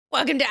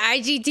Welcome to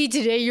IGT.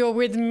 Today you're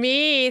with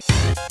me.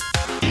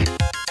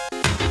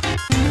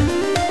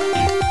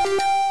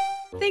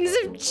 Things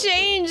have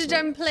changed.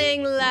 I'm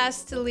playing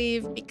Last to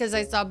Leave because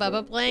I saw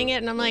Bubba playing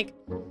it and I'm like,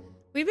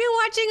 we've been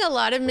watching a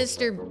lot of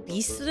Mr.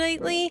 Beast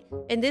lately,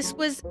 and this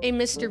was a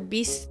Mr.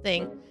 Beast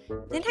thing.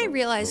 Then I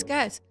realized,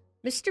 guys,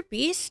 Mr.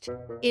 Beast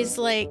is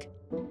like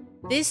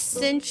this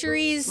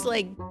century's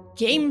like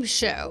game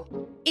show.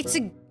 It's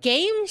a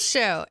game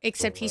show,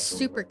 except he's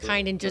super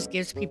kind and just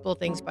gives people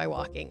things by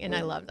walking, and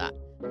I love that.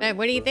 Man,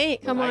 what do you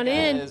think? Come on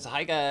in.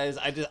 Hi guys.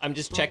 I'm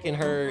just checking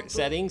her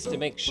settings to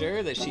make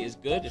sure that she is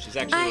good, that she's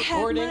actually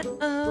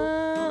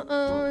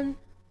recording.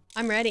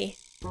 I'm ready.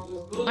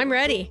 I'm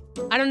ready.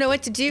 I don't know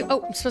what to do.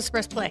 Oh, I'm supposed to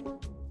press play.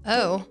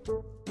 Oh.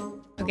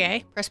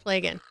 Okay, press play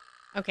again.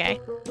 Okay.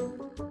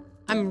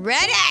 I'm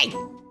ready!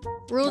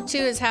 Rule 2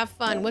 is have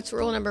fun. What's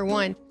rule number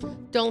 1?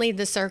 Don't leave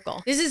the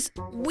circle. This is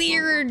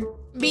weird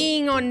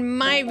being on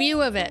my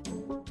view of it.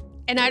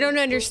 And I don't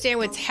understand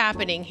what's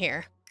happening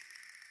here.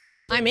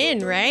 I'm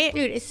in, right?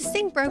 Dude, is this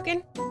thing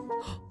broken?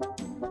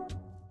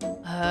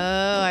 Oh,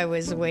 I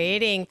was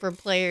waiting for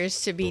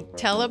players to be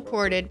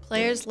teleported.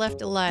 Players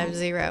left alive,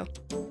 0.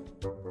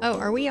 Oh,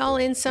 are we all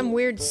in some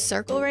weird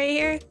circle right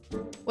here?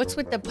 What's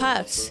with the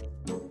puffs?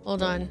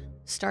 Hold on,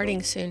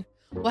 starting soon.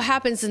 What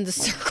happens in the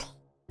circle?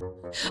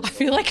 I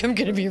feel like I'm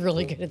gonna be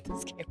really good at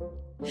this game.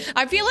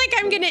 I feel like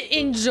I'm gonna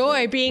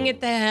enjoy being at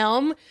the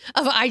helm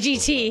of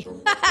IGT.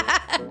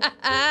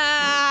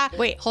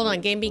 Wait, hold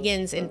on. Game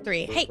begins in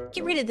 3. Hey,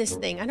 get rid of this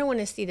thing. I don't want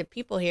to see the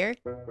people here.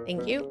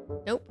 Thank you.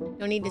 Nope,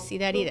 don't need to see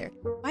that either.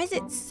 Why is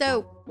it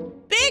so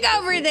big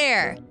over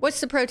there?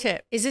 What's the pro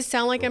tip? Does this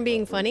sound like I'm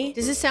being funny?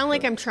 Does this sound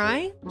like I'm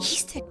trying? He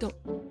said don't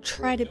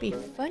try to be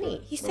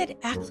funny. He said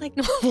act like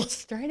normal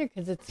Strider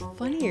because it's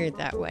funnier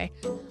that way.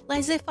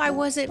 As if I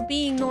wasn't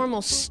being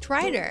normal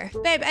Strider.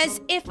 Babe, as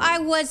if I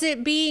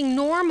wasn't being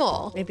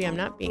normal. Maybe I'm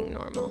not being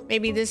normal.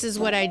 Maybe this is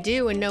what I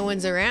do when no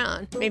one's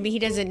around. Maybe he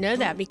doesn't know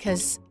that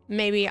because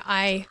maybe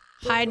I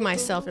hide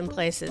myself in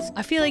places.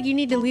 I feel like you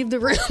need to leave the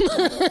room.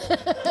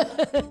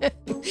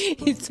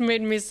 It's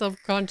made me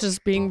self-conscious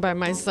being by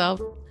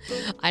myself.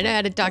 I know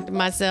how to talk to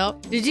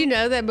myself. Did you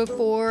know that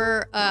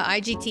before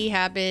IGT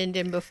happened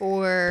and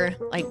before,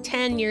 like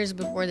 10 years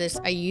before this,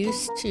 I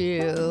used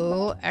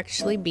to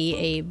actually be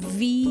a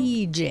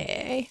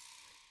VJ.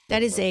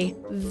 That is a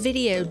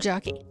video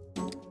jockey.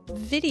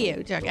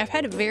 Video jockey. I've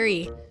had a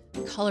very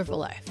colorful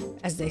life,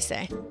 as they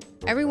say.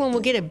 Everyone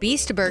will get a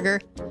Beast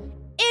Burger.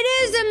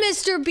 It is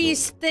a Mr.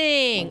 Beast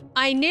thing.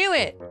 I knew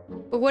it.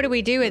 But what do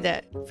we do with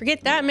it?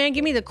 Forget that, man.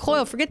 Give me the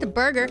coil. Forget the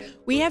burger.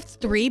 We have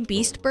 3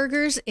 Beast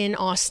Burgers in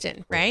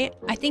Austin, right?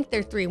 I think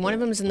they're 3. One of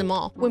them's in the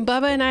mall. When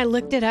Bubba and I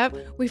looked it up,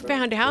 we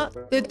found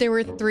out that there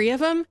were 3 of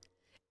them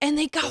and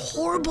they got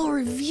horrible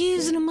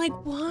reviews. And I'm like,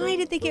 why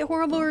did they get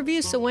horrible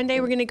reviews? So one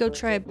day we're going to go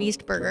try a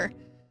Beast Burger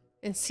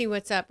and see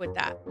what's up with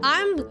that.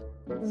 I'm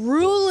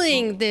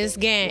ruling this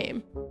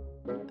game.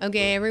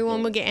 Okay,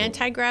 everyone will get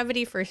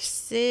anti-gravity for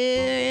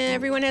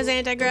everyone has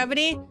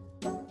anti-gravity.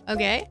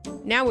 Okay,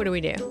 now what do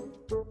we do?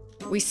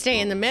 We stay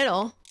in the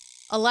middle.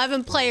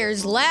 11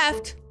 players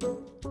left.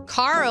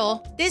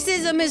 Carl, this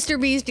is a Mr.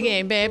 Beast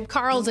game, babe.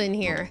 Carl's in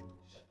here.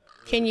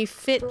 Can you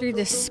fit through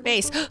this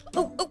space?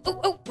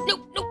 Oh,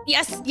 no.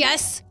 Yes,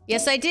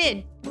 I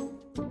did.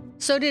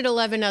 So did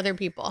 11 other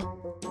people.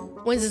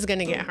 When's this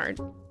gonna get hard?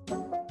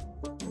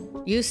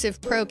 Yusuf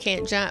Pro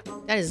can't jump.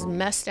 That is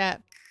messed up.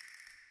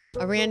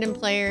 A random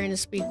player in a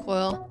speed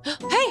coil.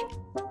 Hey!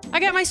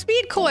 I got my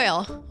speed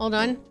coil! Hold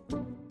on.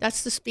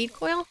 That's the speed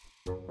coil?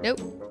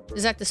 Nope.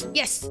 Is that the...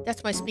 Yes!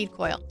 That's my speed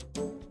coil.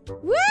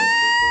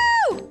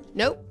 Woo!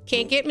 Nope.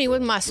 Can't get me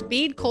with my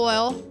speed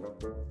coil.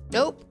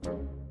 Nope.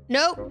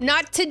 Nope.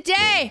 Not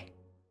today!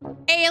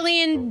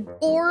 Alien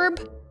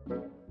orb.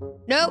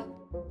 Nope.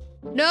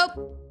 Nope.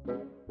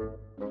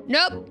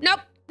 Nope. Nope.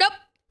 Nope.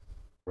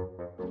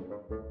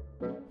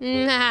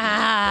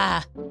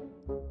 Nah.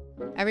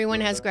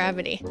 Everyone has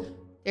gravity.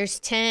 There's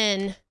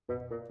 10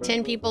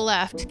 people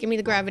left. Give me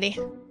the gravity.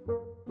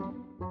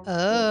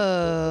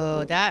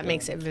 Oh, that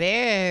makes it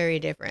very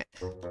different.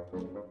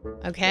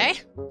 Okay.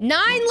 9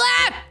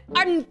 left!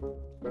 I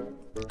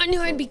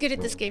knew I'd be good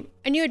at this game.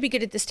 I knew I'd be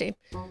good at this game.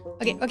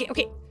 Okay.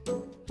 Okay,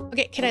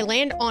 can I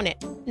land on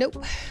it?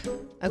 Nope.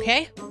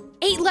 Okay.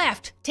 8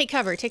 left. Take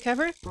cover.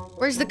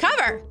 Where's the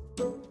cover?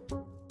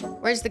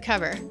 Where's the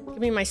cover? Give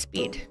me my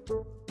speed.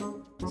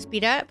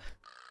 Speed up.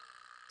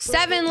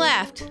 7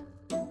 left.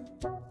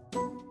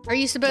 Are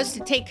you supposed to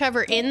take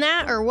cover in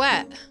that or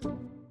what?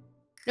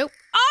 Nope.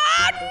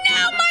 Oh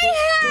no, my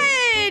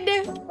head!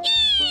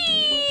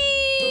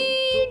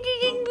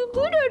 Didn't do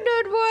good on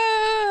that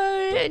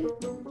one.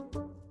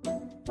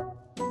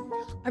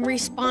 I'm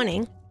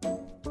respawning.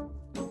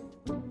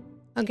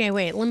 Okay,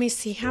 wait, let me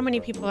see how many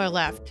people are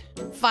left.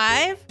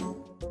 5?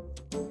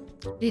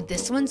 Dude,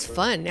 this one's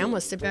fun. Now I'm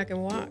gonna sit back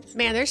and watch.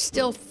 Man, there's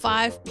still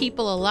 5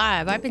 people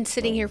alive. I've been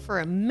sitting here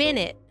for a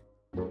minute.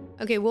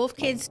 Okay, Wolf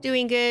Kid's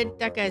doing good.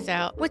 That guy's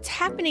out. What's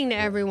happening to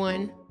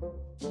everyone?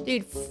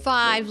 Dude,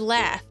 5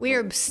 left. We are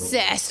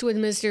obsessed with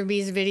Mr.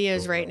 B's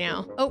videos right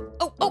now. Oh.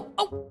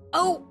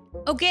 Oh,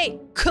 okay.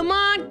 Come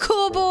on,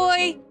 cool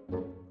boy.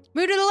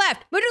 Move to the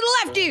left. Move to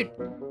the left, dude.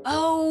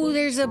 Oh,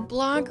 there's a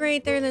block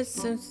right there that's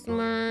so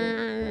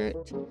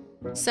smart.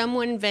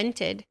 Someone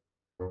vented.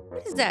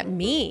 What does that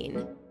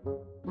mean?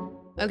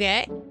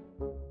 Okay.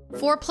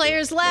 4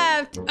 players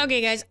left.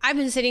 Okay, guys, I've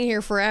been sitting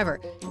here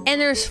forever.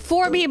 And there's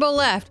 4 people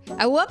left.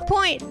 At what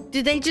point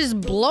did they just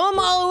blow them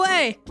all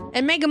away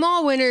and make them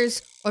all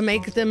winners or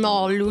make them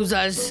all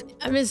losers?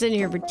 I've been sitting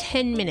here for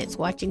 10 minutes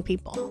watching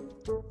people.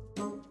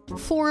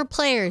 4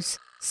 players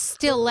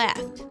still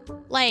left.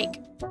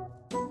 Like,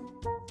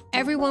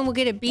 everyone will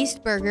get a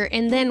beast burger,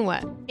 and then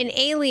what? An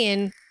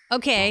alien.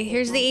 Okay,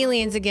 here's the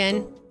aliens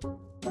again.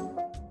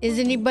 Is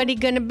anybody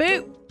gonna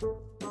boot?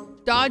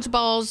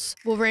 Dodgeballs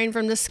will rain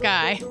from the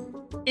sky.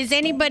 Is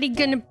anybody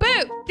gonna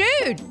boot?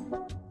 Dude!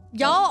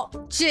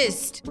 Y'all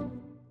just...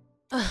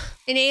 an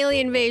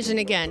alien invasion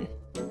again.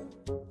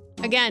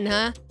 Again,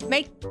 huh?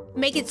 Make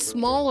it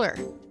smaller.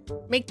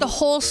 Make the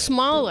hole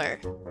smaller.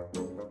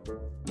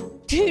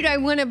 Dude, I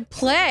wanna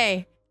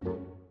play.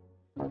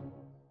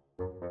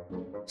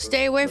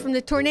 Stay away from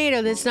the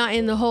tornado that's not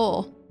in the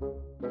hole.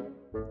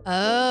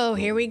 Oh,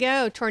 here we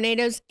go.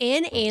 Tornadoes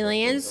and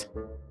aliens.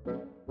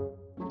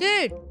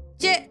 Dude,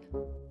 3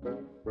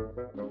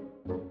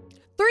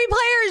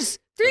 players!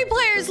 3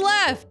 players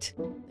left!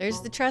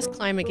 There's the truss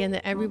climb again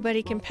that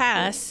everybody can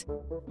pass.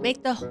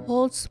 Make the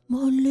hole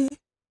smaller.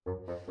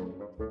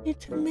 Need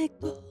to make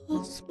the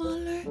hole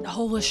smaller. The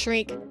hole will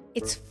shrink.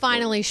 It's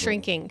finally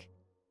shrinking.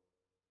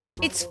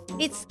 It's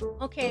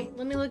okay,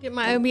 let me look at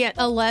my OBS.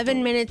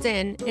 11 minutes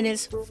in, and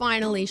it's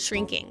finally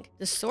shrinking.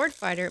 The sword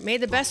fighter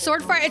made the best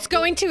sword fight. It's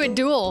going to a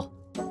duel.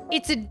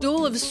 It's a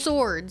duel of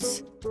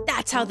swords.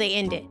 That's how they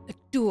end it. A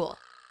duel.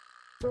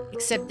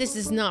 Except this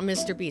is not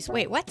Mr. Beast.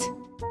 Wait, what?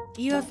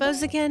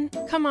 UFOs again?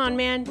 Come on,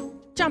 man.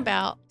 Jump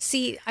out.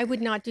 See, I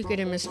would not do good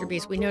in Mr.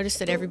 Beast. We noticed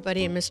that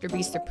everybody in Mr.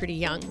 Beast are pretty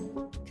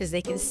young because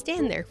they can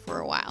stand there for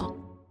a while.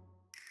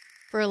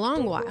 For a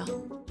long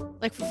while.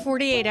 Like for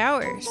 48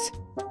 hours.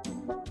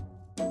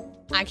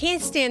 I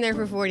can't stand there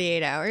for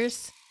 48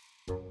 hours.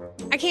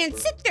 I can't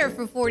sit there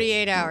for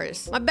 48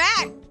 hours. My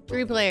back!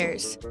 3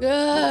 players.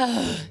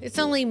 Ugh. It's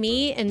only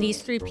me and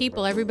these 3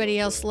 people. Everybody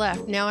else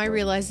left. Now I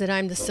realize that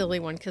I'm the silly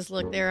one because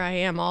look, there I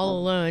am all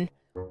alone.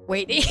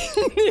 Waiting.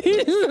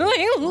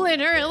 Like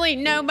literally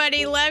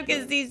nobody left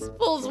because these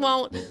fools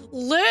won't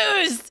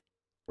lose.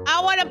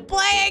 I want to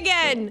play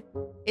again.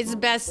 It's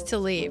best to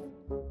leave.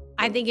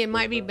 I think it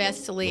might be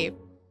best to leave.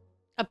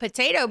 A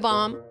potato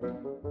bomb?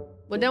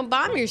 Well, don't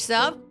bomb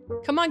yourself.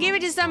 Come on, give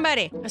it to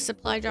somebody. A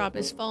supply drop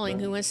is falling.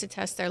 Who wants to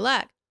test their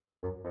luck?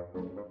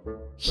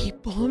 He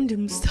bombed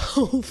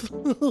himself.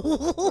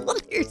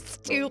 There's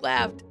 2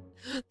 left.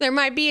 There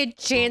might be a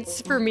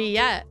chance for me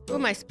yet. Who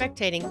am I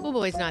spectating? Cool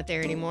Boy's not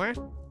there anymore.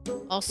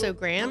 Also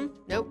Graham?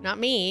 Nope, not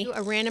me.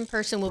 A random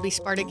person will be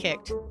Sparta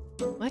kicked.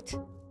 What?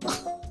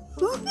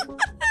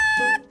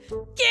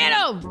 Get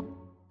him!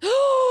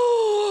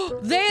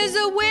 There's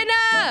a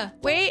winner!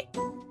 Wait.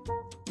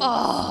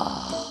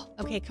 Oh.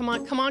 Okay, come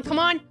on, come on, come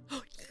on.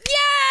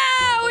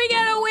 Yeah! We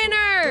got a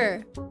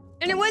winner!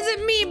 And it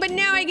wasn't me, but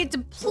now I get to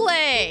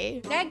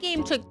play. That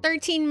game took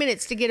 13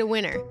 minutes to get a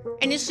winner.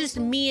 And it's just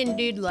me and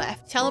dude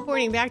left.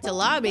 Teleporting back to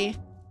lobby.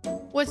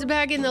 What's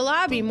back in the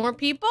lobby? More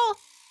people?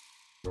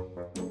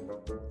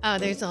 Oh,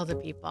 there's all the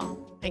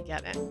people. I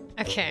get it.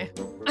 Okay.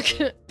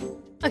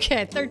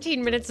 Okay,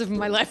 13 minutes of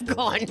my life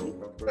gone.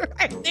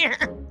 Right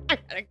there. I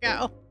gotta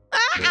go.